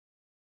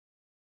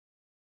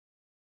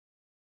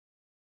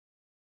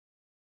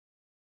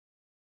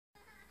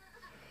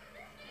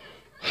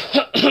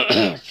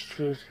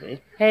Excuse me.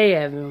 Hey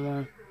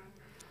everyone.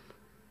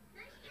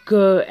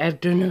 Good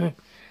afternoon.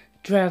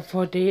 Draft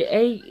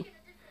 48.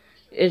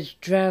 It's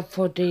Draft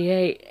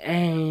 48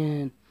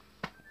 and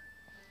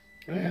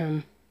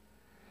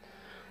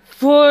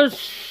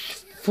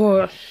first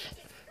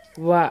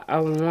what I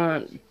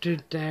want to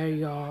tell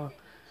y'all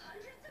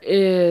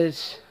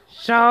is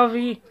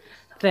sorry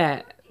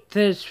that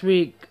this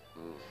week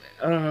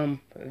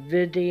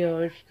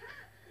videos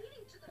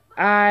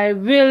I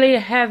really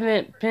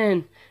haven't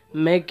been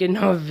making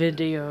no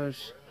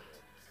videos.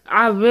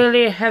 I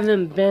really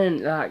haven't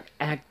been like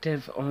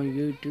active on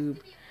YouTube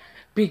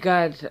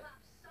because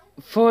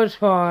first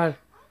of all,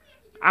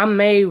 I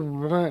made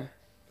one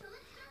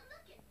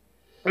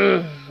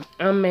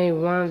I made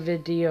one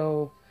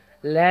video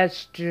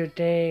last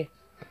Tuesday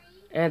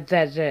and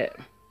that's it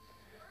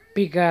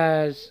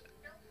because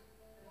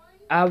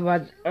I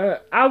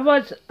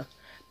was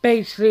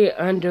basically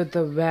under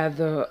the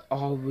weather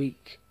all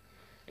week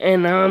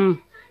and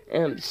I'm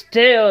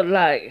still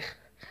like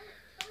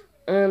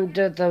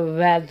under the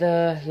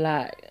weather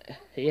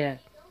yeah.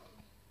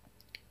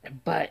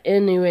 But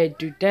anyway,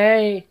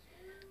 today,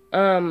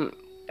 I'm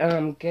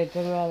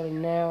getting ready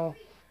now,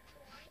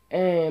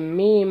 and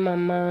me, my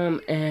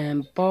mom,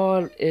 and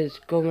Paul is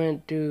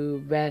going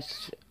to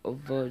West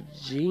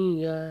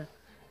Virginia.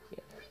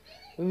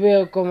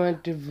 We're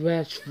going to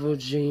West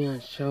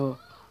Virginia, so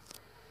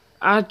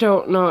I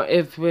don't know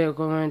if we're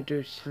going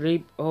to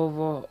sleep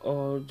over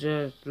or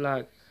just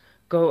like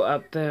go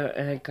up there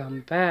and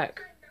come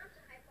back.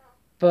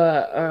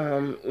 But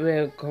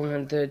we're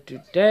going there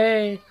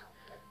today.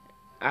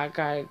 I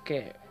gotta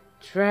get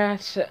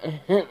dressed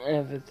and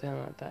everything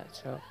like that,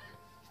 so.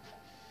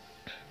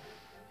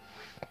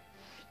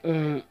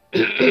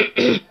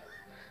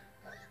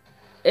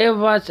 It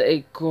was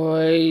a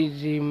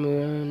crazy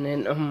moon,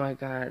 and oh my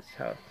god,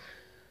 so.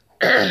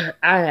 I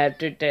have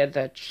to tell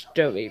that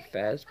story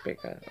fast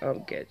because I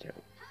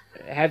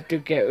have to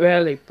get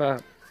really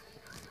pumped.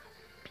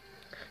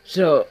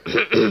 So,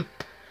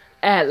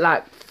 at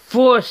like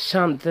 4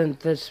 something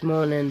this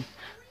morning,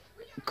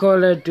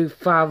 quarter to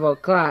 5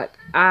 o'clock,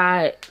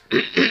 I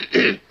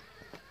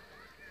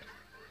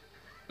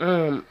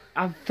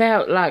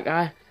felt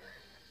like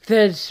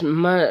this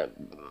must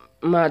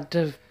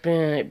have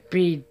been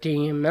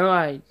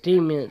DMI,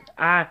 demons.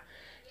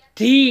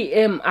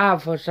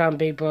 DMI for some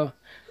people.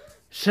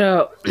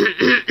 So,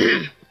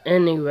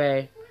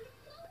 anyway,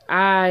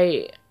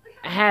 I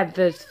had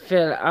this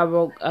feeling, I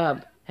woke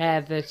up,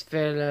 had this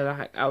feeling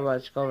like I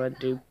was going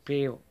to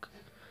puke,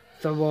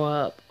 throw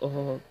up,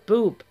 or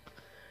poop.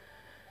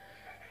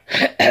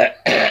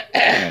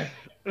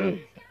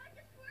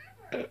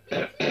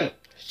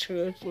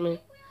 Excuse me.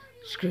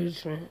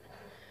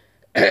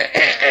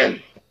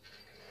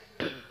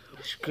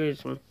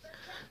 Excuse me.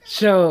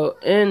 So,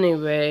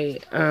 anyway,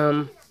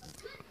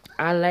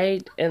 I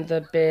laid in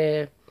the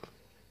bed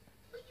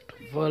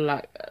for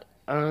like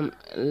a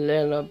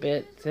little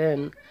bit,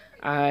 then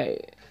I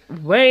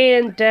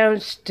went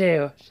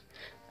downstairs.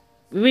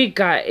 We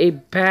got a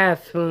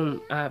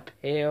bathroom up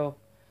here.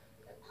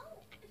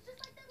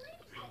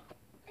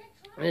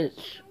 We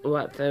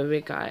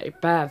got a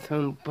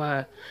bathroom,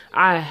 but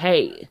I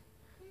hate.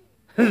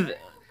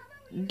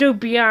 To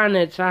be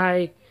honest,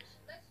 I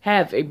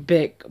have a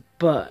big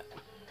butt.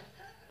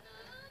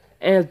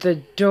 And the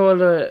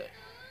daughter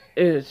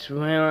is,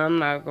 well, I'm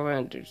not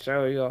going to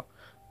show you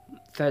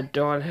the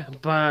daughter,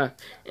 but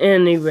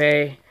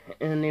anyway.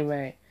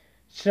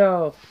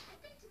 So,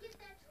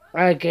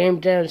 I came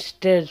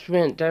downstairs,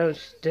 went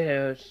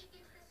downstairs.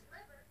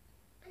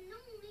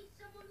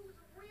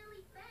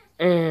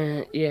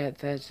 And yeah,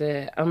 that's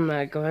it. I'm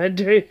not going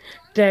to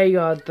tell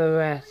y'all the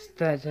rest,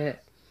 that's it.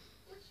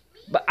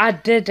 But I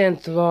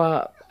didn't throw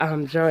up.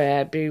 I'm so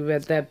happy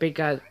with that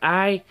because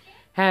I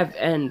have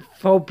an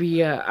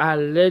phobia. I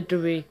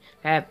literally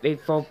have a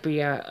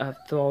phobia of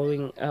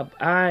throwing up.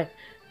 I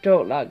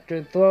don't like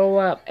to throw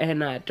up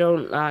and I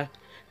don't like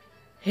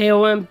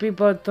hearing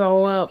people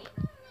throw up.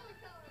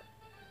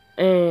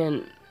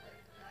 And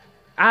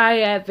I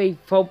have a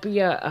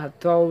phobia of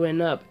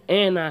throwing up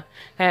and I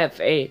have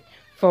a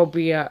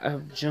phobia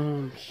of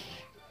germs,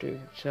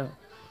 dude. So,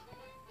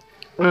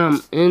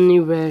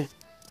 anyway,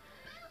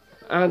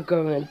 I'm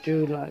going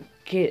to like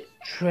get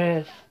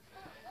dressed.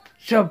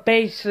 So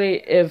basically,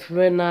 if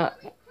we're not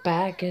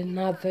packing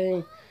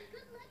nothing,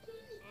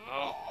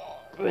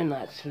 we're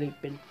not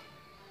sleeping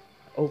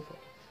over.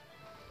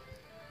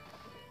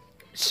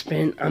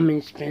 Spending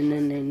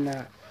the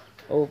night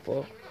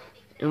over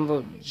in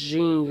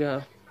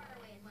Virginia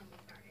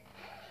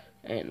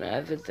and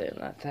everything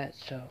like that.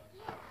 So,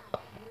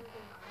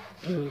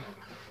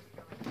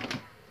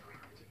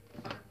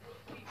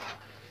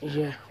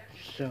 yeah.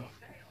 So,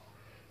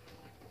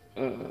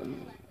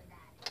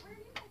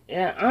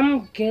 yeah,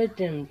 I'm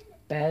getting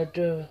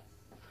better.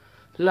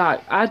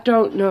 Like, I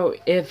don't know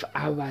if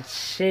I was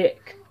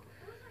sick.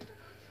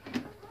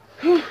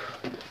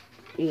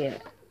 Yeah,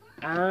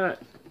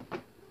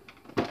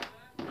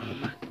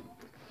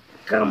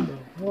 come on,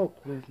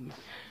 walk with me.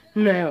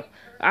 Now,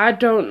 I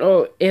don't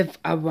know if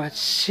I was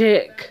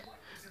sick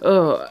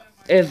or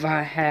if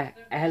I had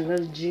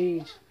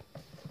allergies,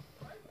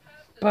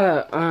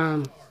 but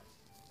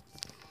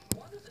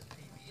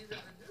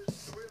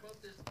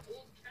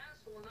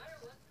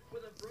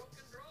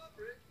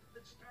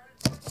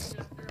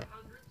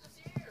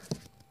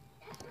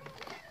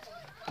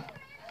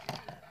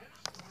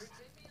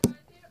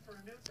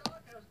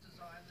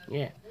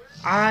yeah,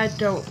 I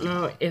don't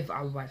know if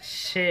I was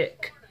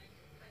sick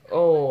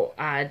or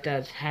I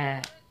just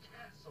had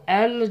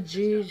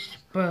allergies,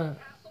 but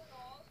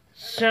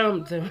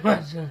something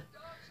wasn't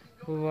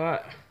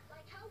right.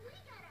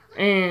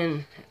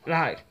 And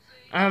like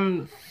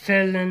I'm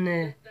feeling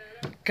it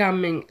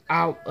coming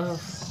out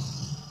of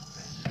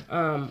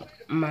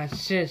my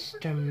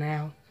system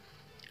now.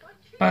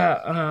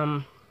 But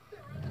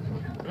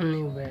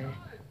anyway,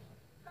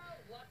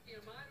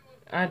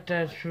 I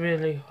just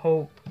really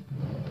hope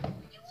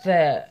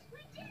that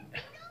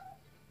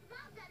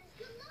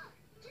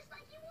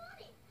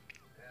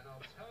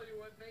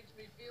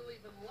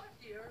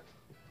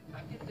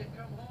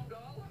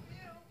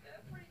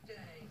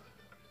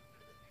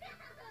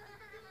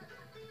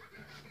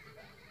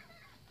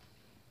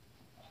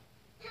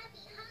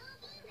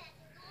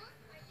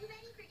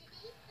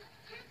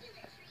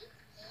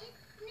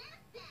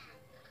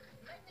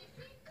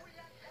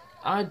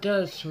I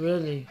just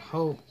really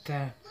hope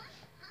that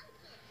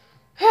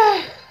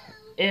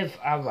if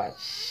I was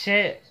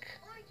sick,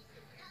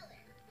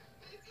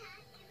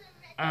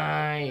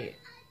 I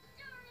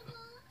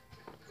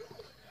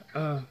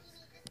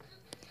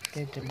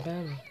getting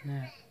better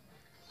now.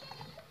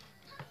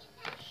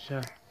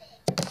 So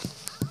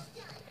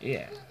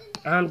yeah,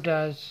 I'm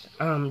just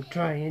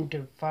trying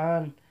to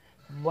find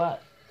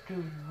what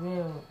to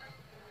wear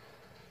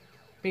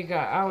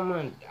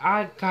because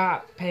I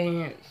got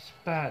pants,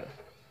 but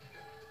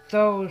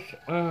those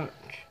aren't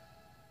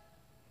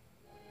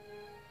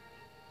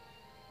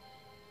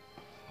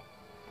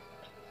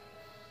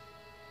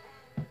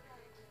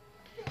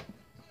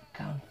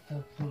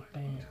comfortable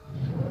pants.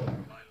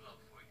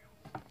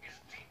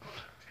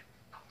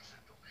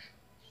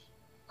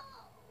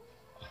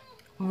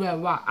 Well,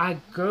 what I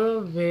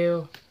go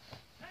wear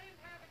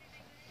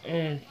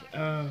is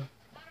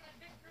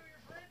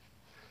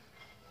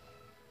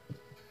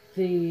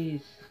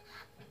these.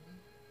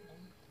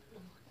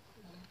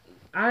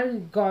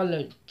 I call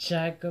it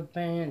checker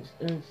pants.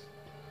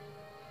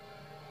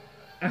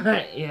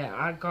 Yeah,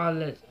 I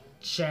call it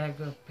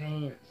checker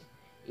pants,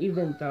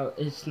 even though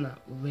it's not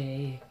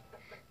red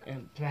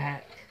and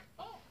black.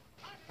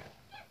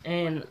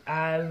 And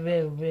I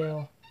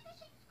will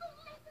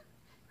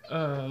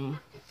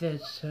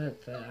this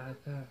shirt that I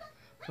got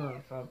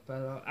from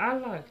Fabello. I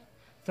like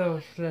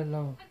those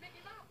little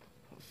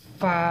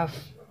 5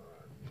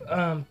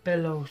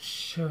 pillow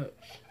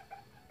shirts.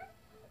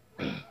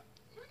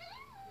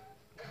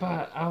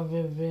 But I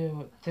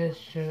reveal this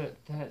shirt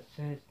that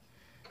says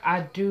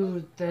I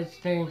do this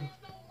thing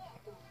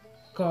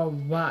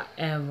called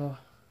whatever.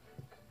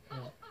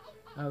 Yeah,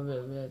 I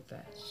reveal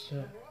that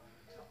shirt.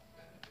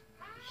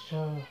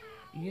 So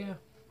yeah.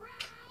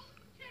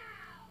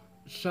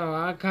 So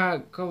I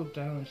gotta go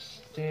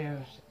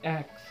downstairs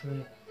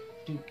actually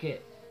to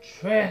get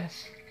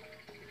dressed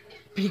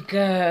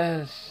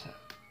because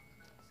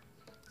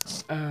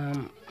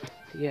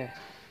yeah,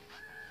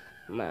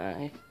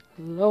 my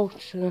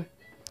lotion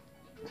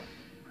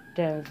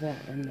does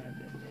that and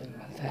everything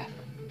like that.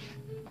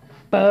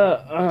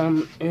 But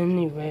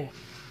anyway,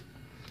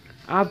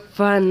 I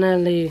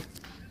finally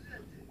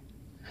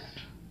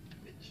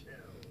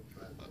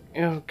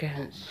you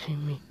can't see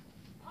me.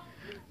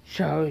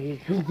 Sorry,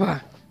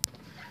 but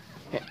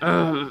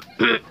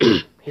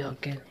you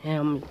can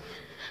hear me.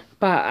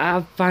 But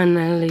I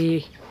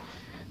finally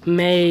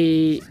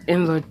made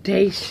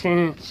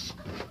invitations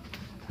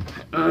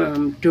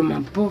to my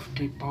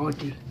birthday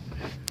party.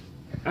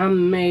 I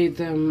made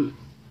them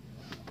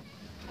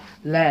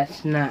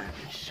last night,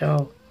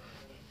 so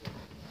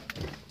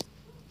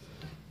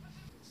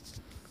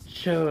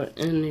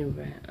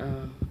anyway,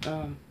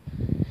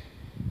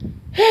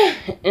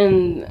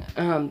 in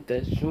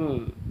this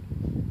room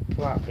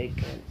probably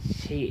can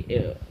see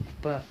it,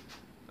 but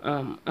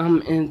I'm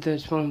in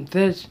this room.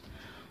 This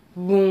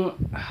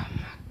room, oh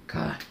my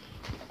god,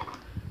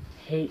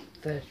 hate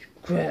this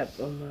crap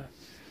on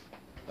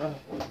my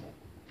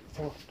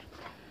foot.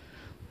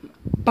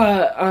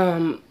 But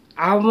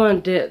I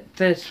wanted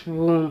this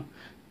room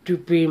to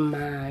be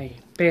my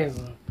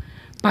bedroom,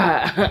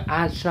 but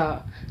I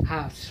saw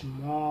how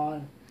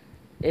small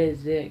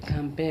is it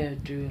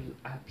compared to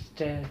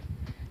upstairs.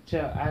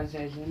 So I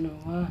said, you know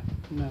what?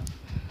 No.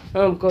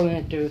 I'm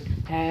going to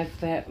have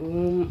that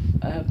room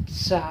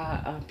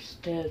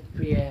upstairs,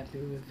 be happy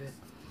with it.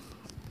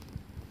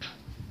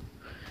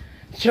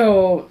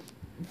 So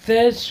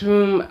this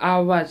room I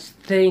was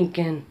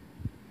thinking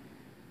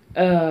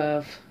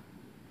of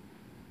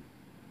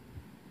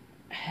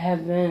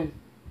having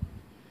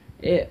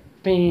it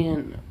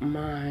being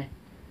my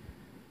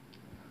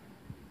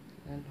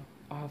little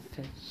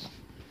office.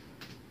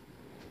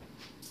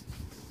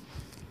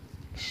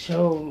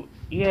 So,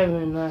 yeah,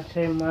 when I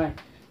say my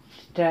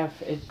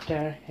stuff is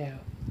downhill,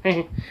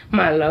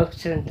 my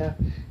lotion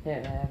done,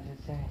 yeah,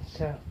 everything.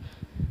 So,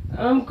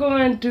 I'm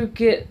going to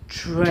get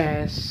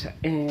dressed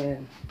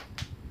and,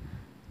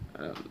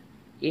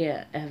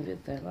 yeah,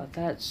 everything like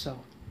that. So,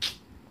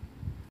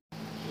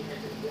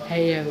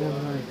 hey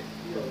everyone,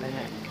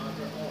 back.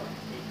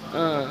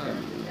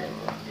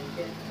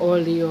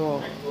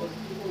 Earlier,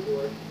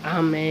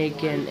 I'm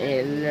making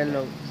a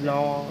little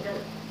vlog.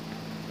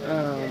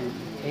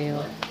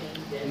 Here,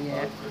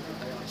 yeah.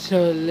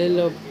 So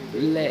little,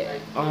 mm,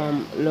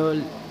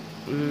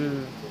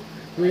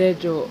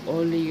 little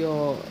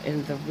earlier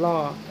in the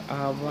vlog,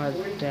 I was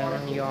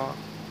telling y'all,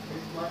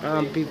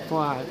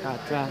 before I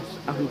got dressed,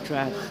 I'm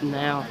dressed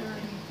now,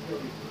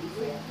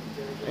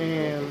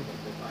 and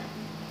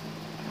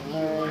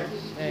I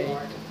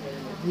said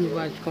we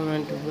was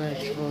going to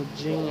West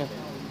Virginia.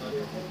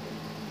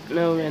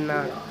 No, we're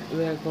not.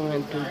 We're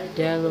going to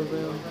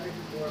Delaware,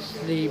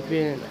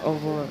 sleeping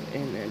over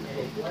in an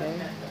hotel.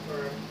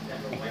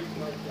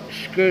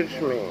 Excuse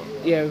me.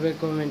 Yeah, we're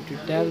going to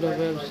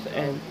Delaware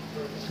and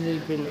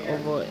sleeping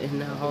over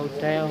in a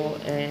hotel,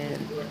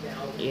 and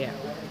yeah.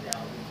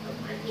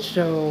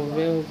 So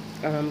we're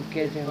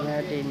getting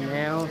ready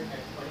now.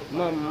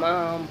 My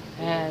mom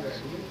has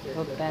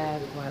her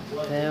bag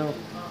right there.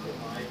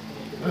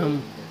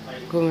 I'm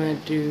going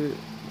to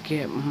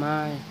get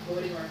my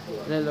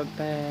little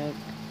bag.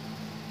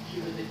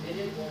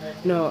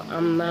 No,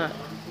 I'm not.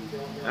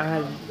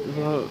 I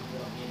won't.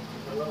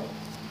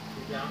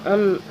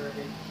 I'm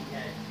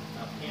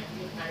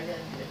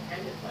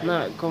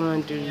not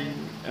going to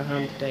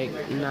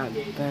take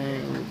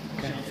nothing.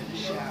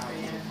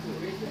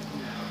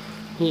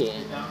 Yeah.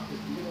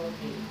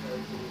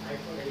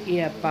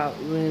 Yeah, but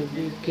when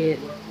we get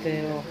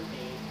there,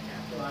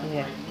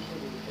 yeah,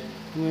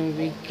 when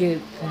we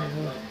get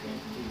there,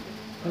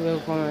 we're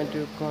going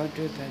to go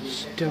to the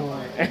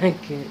store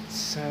and get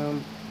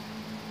some,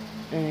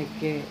 and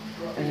get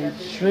a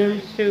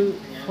swimsuit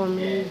for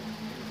me,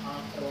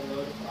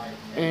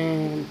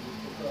 and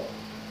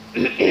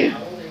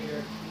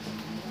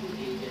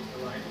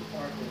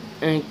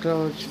and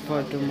clothes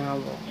for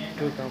tomorrow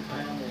to go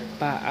back.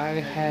 But I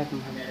have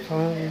my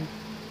phone.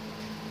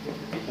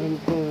 I'm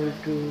going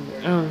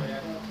to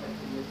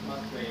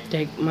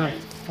take my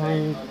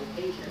phone.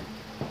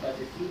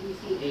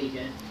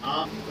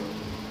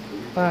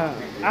 But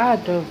I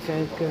don't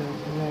feel good,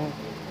 man.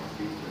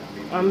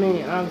 I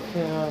mean, I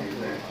feel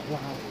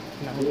like,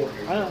 no,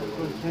 I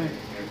don't feel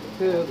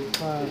good,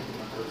 but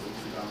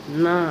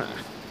not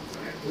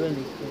really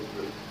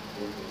good.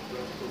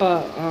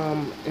 But,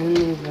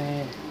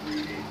 anyway,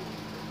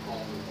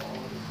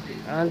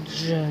 I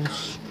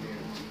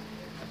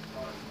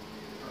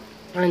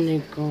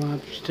need to go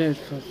upstairs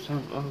for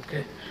some,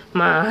 okay,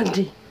 my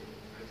ID.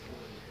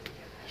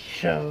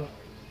 So,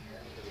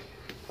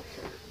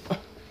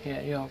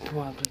 yeah, y'all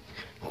probably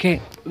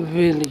can't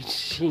really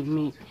see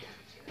me,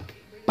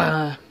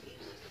 but,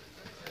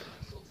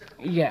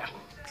 yeah.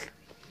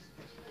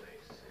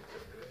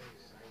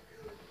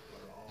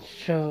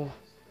 So,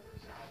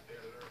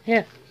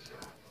 yeah.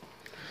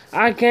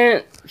 I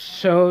can't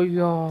show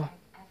y'all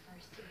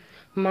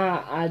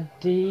my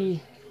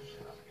ID,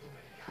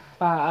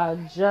 but I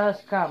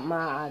just got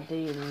my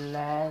ID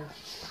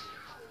last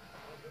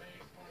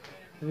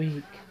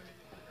week.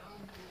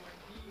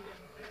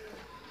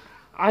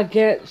 I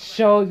can't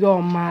show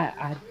y'all my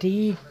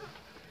ID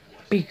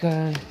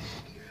because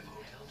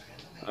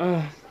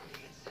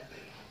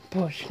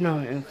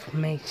personal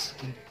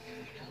information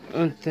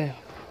on there,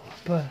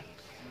 but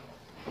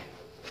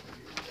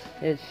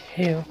it's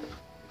here.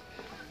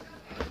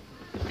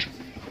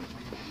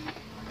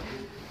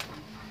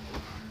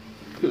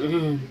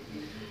 And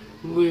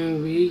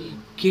when we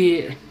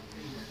get,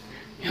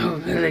 y'all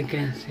really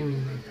can't see me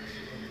now.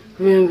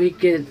 When we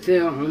get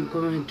there, I'm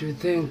going to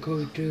then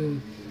go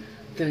to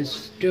the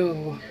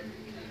store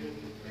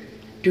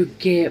to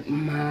get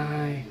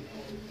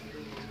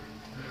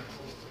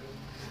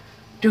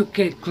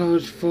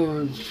clothes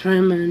for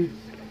swimming,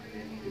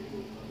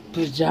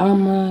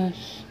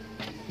 pajamas,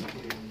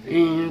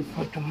 and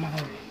for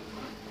tomorrow.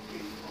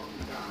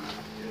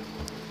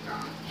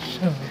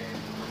 So,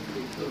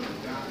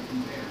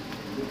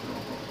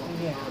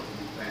 yeah.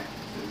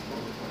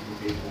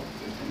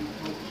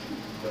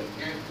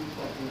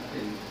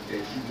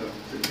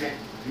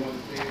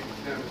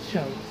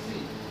 So,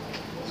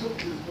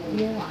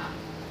 yeah.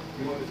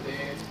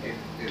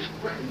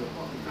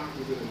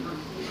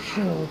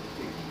 So,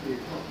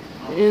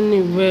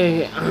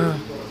 anyway,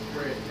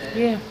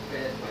 yeah.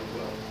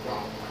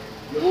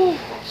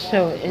 So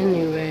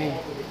anyway,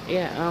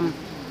 yeah, I'm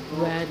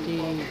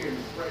ready.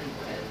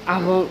 I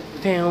won't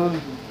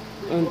film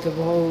on the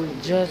road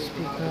just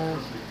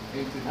because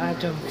I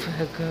don't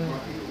feel good.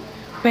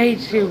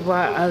 Basically,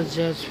 what I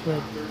just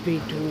would be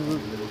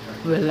doing,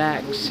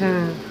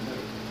 relaxing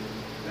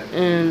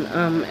and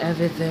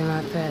everything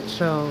like that.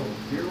 So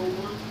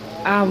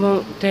I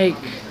won't take.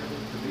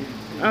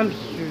 I'm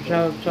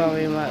so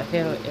sorry, my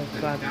hair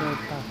is like this.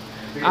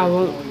 I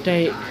won't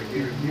take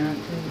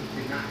nothing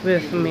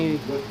with me.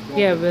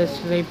 Yeah, we're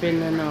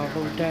sleeping in a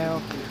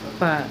hotel,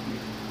 but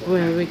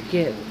when we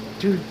get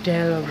to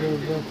Delaware,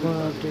 we're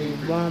going to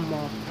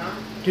Walmart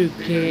to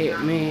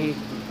get me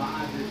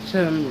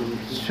some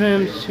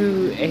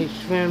swimsuit,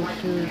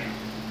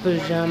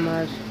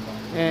 pajamas,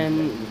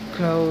 and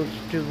clothes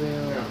to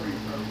wear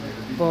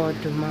for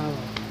tomorrow.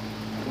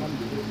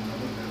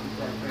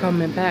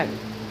 Coming back.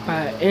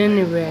 But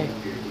anyway,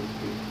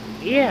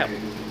 yeah.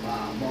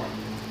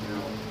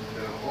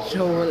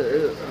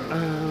 So,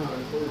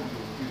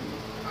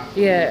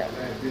 yeah,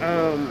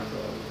 um,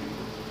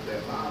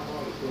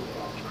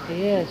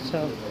 yeah,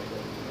 so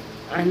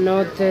I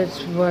know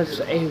this was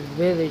a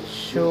really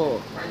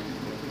short,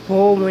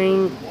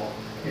 boring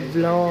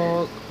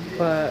vlog,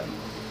 but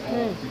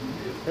hey,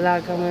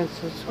 like, comment,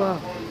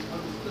 subscribe.